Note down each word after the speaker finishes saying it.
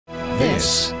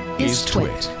This is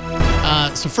TWiT.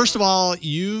 So first of all,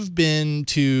 you've been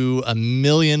to 1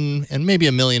 million and maybe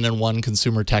 1,000,001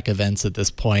 consumer tech events at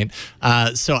this point.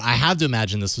 So I have to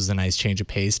imagine this was a nice change of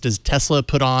pace. Does Tesla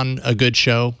put on a good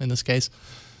show in this case?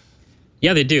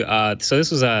 Yeah, they do. So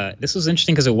this was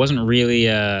interesting because it wasn't really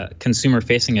a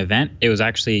consumer-facing event. It was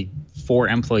actually for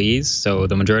employees. So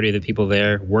the majority of the people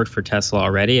there worked for Tesla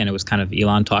already, and it was kind of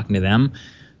Elon talking to them.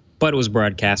 But it was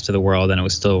broadcast to the world, and it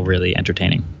was still really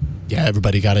entertaining. Yeah,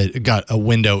 everybody got a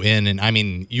window in, and I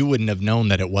mean, you wouldn't have known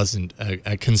that it wasn't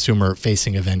a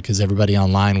consumer-facing event because everybody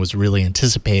online was really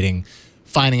anticipating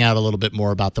finding out a little bit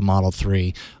more about the Model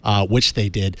 3, which they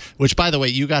did. Which, by the way,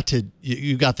 you got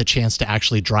the chance to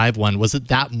actually drive one. Was it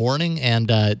that morning? And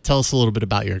tell us a little bit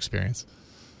about your experience.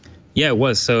 Yeah, it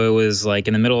was. So it was like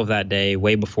in the middle of that day,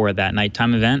 way before that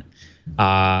nighttime event.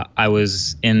 I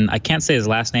was in, I can't say his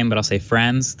last name, but I'll say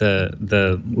Franz,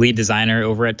 the lead designer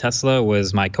over at Tesla,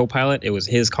 was my co-pilot. It was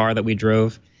his car that we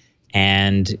drove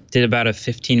and did about a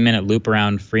 15-minute loop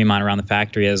around Fremont, around the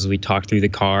factory, as we talked through the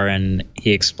car, and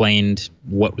he explained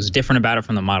what was different about it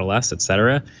from the Model S, et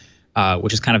cetera,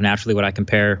 which is kind of naturally what I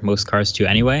compare most cars to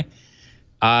anyway.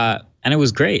 And it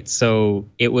was great. So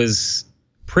it was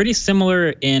pretty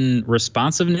similar in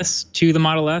responsiveness to the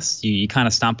Model S. You kind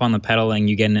of stomp on the pedal and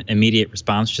you get an immediate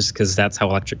response just because that's how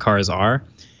electric cars are.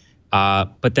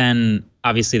 But then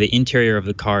obviously the interior of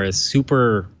the car is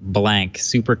super blank,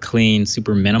 super clean,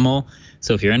 super minimal.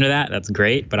 So if you're into that, that's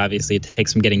great. But obviously it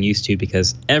takes some getting used to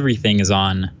because everything is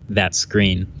on that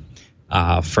screen,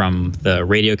 from the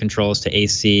radio controls to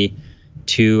AC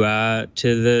to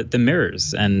the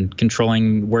mirrors and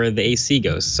controlling where the AC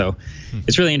goes. So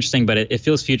it's really interesting, but it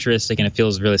feels futuristic and it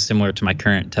feels really similar to my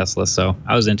current Tesla. So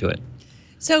I was into it.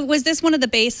 So was this one of the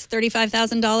base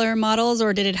 $35,000 models,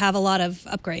 or did it have a lot of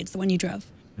upgrades, the one you drove?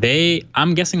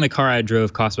 I'm guessing the car I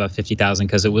drove cost about $50,000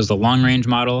 because it was the long range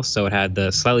model. So it had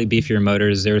the slightly beefier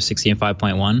motors, 0 to 60 and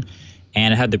 5.1.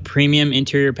 And it had the premium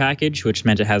interior package, which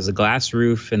meant it has the glass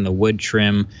roof and the wood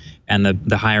trim and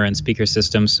the higher end speaker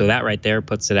system. So that right there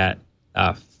puts it at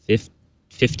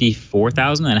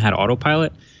 $54,000, and it had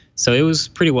autopilot. So it was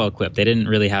pretty well equipped. They didn't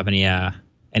really have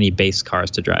any base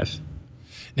cars to drive.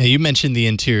 Now, you mentioned the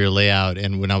interior layout,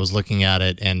 and when I was looking at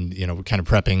it and, you know, kind of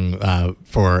prepping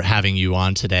for having you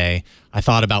on today, I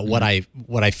thought about what I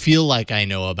feel like I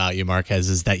know about you, Marques,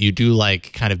 is that you do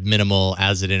like kind of minimal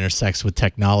as it intersects with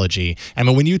technology. I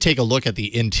mean, when you take a look at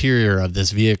the interior of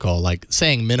this vehicle, like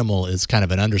saying minimal is kind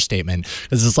of an understatement,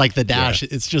 because it's like the dash,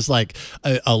 it's just like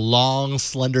a long,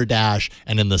 slender dash,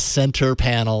 and in the center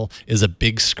panel is a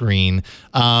big screen.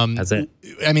 That's it.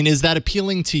 I mean, is that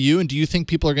appealing to you? And do you think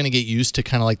people are going to get used to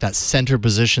kind of like that center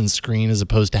position screen as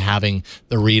opposed to having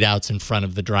the readouts in front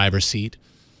of the driver's seat?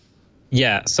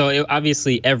 Yeah, so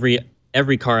obviously every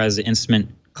car has an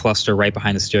instrument cluster right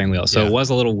behind the steering wheel. So it was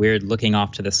a little weird looking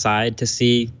off to the side to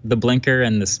see the blinker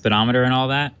and the speedometer and all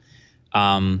that.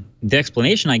 The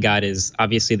explanation I got is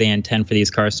obviously they intend for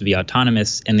these cars to be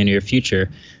autonomous in the near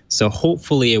future. So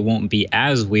hopefully it won't be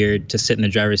as weird to sit in the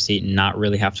driver's seat and not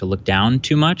really have to look down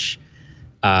too much.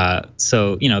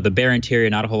 So, you know, the bare interior,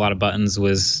 not a whole lot of buttons,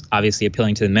 was obviously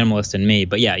appealing to the minimalist in me.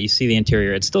 But yeah, you see the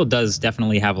interior. It still does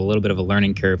definitely have a little bit of a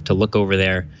learning curve to look over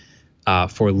there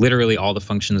for literally all the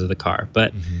functions of the car.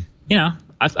 But, you know,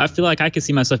 I feel like I could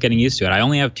see myself getting used to it. I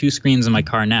only have 2 screens in my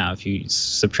car now. If you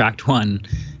subtract one,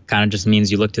 kind of just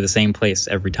means you look to the same place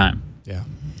every time. Yeah.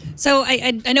 So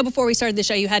I know before we started the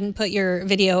show, you hadn't put your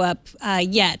video up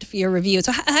yet for your review.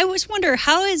 So I always wonder,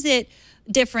 how is it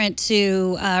different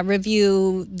to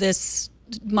review this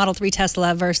Model 3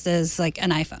 Tesla versus like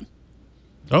an iPhone?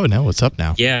 Oh, no, it's up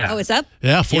now. Yeah. Oh, it's up?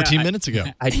 Yeah, 14 minutes ago.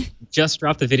 I just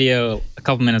dropped the video a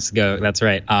couple minutes ago. That's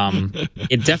right.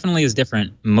 It definitely is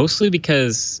different, mostly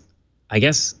because, I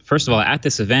guess, first of all, at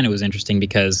this event, it was interesting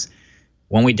because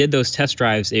when we did those test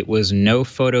drives, it was no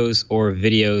photos or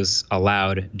videos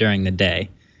allowed during the day.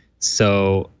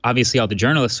 So obviously all the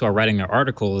journalists who are writing their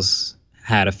articles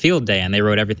had a field day and they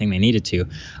wrote everything they needed to.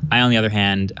 I, on the other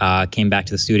hand, came back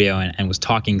to the studio and was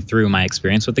talking through my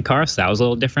experience with the car, so that was a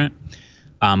little different.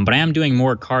 But I am doing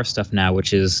more car stuff now,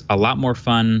 which is a lot more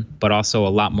fun, but also a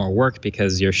lot more work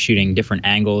because you're shooting different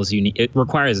angles. It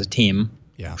requires a team.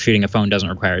 Yeah. Shooting a phone doesn't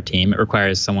require a team. It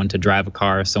requires someone to drive a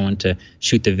car, someone to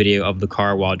shoot the video of the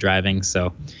car while driving.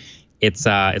 So it's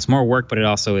more work, but it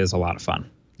also is a lot of fun.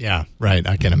 Yeah, right.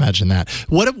 I can imagine that.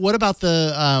 What about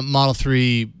the Model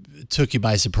 3 took you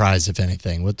by surprise, if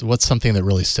anything? What's something that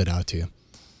really stood out to you?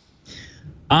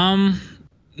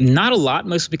 Not a lot,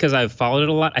 mostly because I've followed it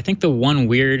a lot. I think the one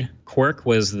weird quirk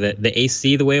was the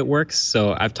AC, the way it works.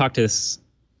 So I've talked to this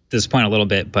point a little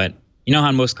bit, but you know how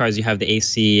in most cars you have the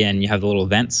AC and you have the little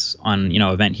vents on, you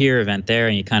know, a vent here, a vent there,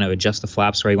 and you kind of adjust the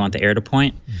flaps where you want the air to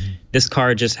point. This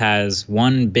car just has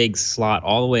one big slot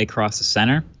all the way across the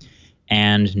center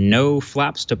and no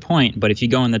flaps to point. But if you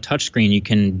go in the touchscreen, you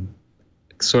can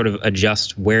sort of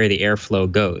adjust where the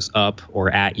airflow goes, up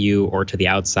or at you or to the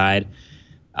outside,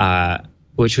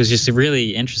 which was just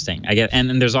really interesting.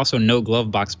 And there's also no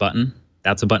glove box button.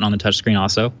 That's a button on the touchscreen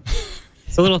also.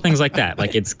 So little things like that.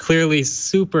 Like, it's clearly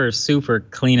super, super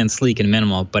clean and sleek and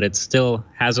minimal, but it still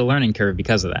has a learning curve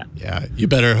because of that. Yeah, you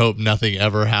better hope nothing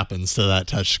ever happens to that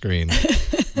touchscreen.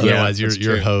 Otherwise,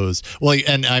 you're hosed. Well,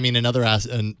 and I mean, and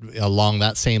along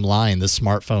that same line, the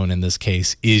smartphone in this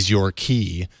case is your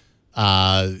key.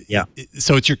 Yeah.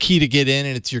 So it's your key to get in,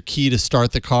 and it's your key to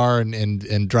start the car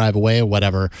and drive away or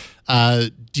whatever.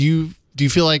 Do you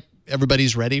feel like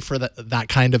everybody's ready for that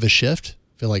kind of a shift?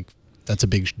 I feel like that's a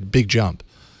big jump.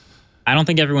 I don't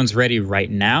think everyone's ready right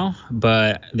now,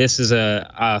 but this is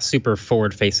a super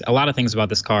forward face. A lot of things about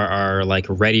this car are like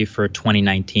ready for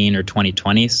 2019 or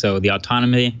 2020. So the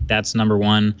autonomy, that's number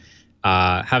one.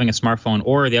 Having a smartphone,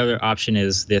 or the other option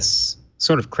is this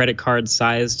sort of credit card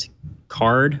sized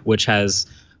card, which has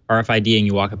RFID, and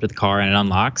you walk up to the car and it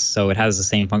unlocks. So it has the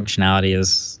same functionality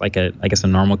as like a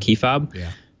normal key fob.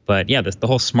 Yeah. But yeah, the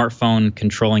whole smartphone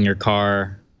controlling your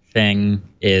car thing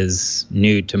is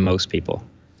new to most people.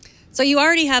 So you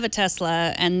already have a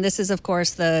Tesla, and this is, of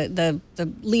course, the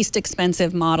least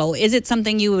expensive model. Is it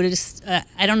something you would,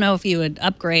 I don't know if you would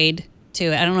upgrade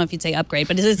to, I don't know if you'd say upgrade,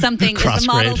 but is it something, is the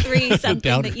Model 3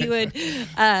 something that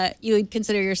you would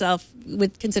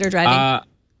consider driving?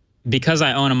 Because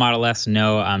I own a Model S,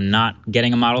 no, I'm not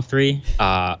getting a Model 3.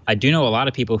 I do know a lot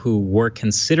of people who were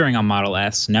considering a Model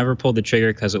S, never pulled the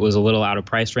trigger because it was a little out of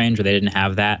price range, or they didn't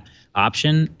have that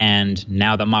option. And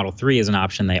now that Model 3 is an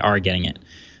option, they are getting it.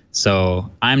 So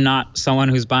I'm not someone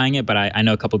who's buying it, but I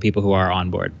know a couple of people who are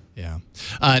on board. Yeah.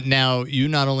 Now, you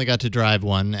not only got to drive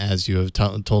one, as you have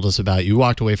told us about, you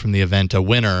walked away from the event a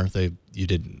winner. You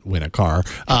didn't win a car.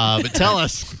 But tell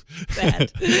us,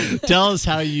 tell us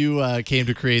how you came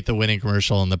to create the winning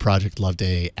commercial in the Project Love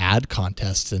Day ad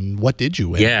contest, and what did you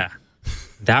win? Yeah,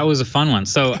 that was a fun one.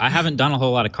 So I haven't done a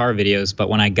whole lot of car videos, but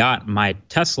when I got my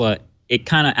Tesla, it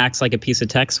kind of acts like a piece of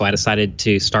tech, so I decided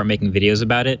to start making videos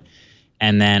about it.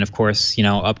 And then, of course, you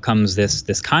know, up comes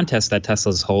this contest that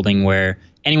Tesla's holding, where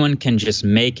anyone can just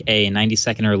make a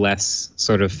 90-second or less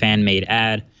sort of fan-made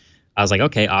ad. I was like,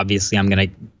 okay, obviously I'm going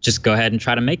to just go ahead and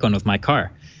try to make one with my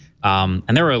car. And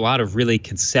there were a lot of really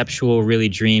conceptual, really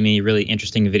dreamy, really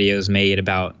interesting videos made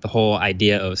about the whole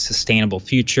idea of sustainable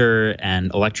future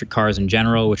and electric cars in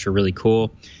general, which are really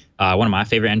cool. One of my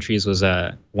favorite entries was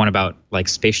one about like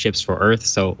spaceships for Earth.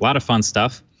 So a lot of fun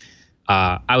stuff.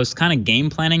 I was kind of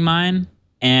game planning mine,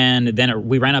 and then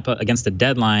we ran up against a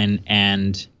deadline,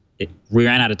 and we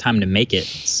ran out of time to make it.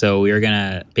 So we were going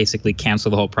to basically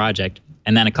cancel the whole project.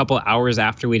 And then a couple of hours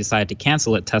after we decided to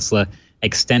cancel it, Tesla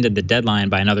extended the deadline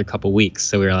by another couple weeks.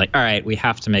 So we were like, all right, we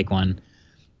have to make one.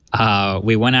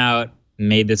 We went out,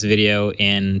 made this video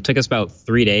took us about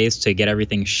 3 days to get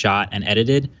everything shot and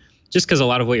edited, just because a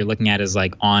lot of what you're looking at is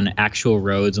like on actual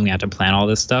roads, and we had to plan all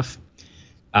this stuff.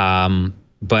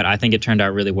 But I think it turned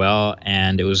out really well,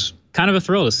 and it was kind of a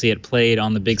thrill to see it played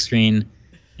on the big screen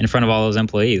in front of all those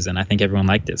employees, and I think everyone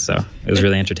liked it, so it was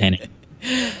really entertaining.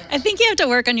 I think you have to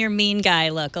work on your mean guy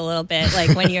look a little bit,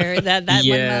 like when you're that one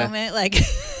moment, like.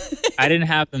 I didn't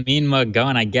have the mean mug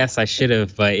going. I guess I should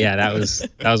have, but yeah, that was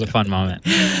a fun moment.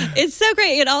 It's so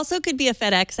great. It also could be a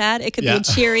FedEx ad. It could be a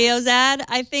Cheerios ad.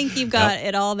 I think you've got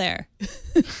it all there.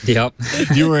 Yep.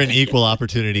 You were an equal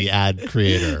opportunity ad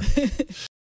creator.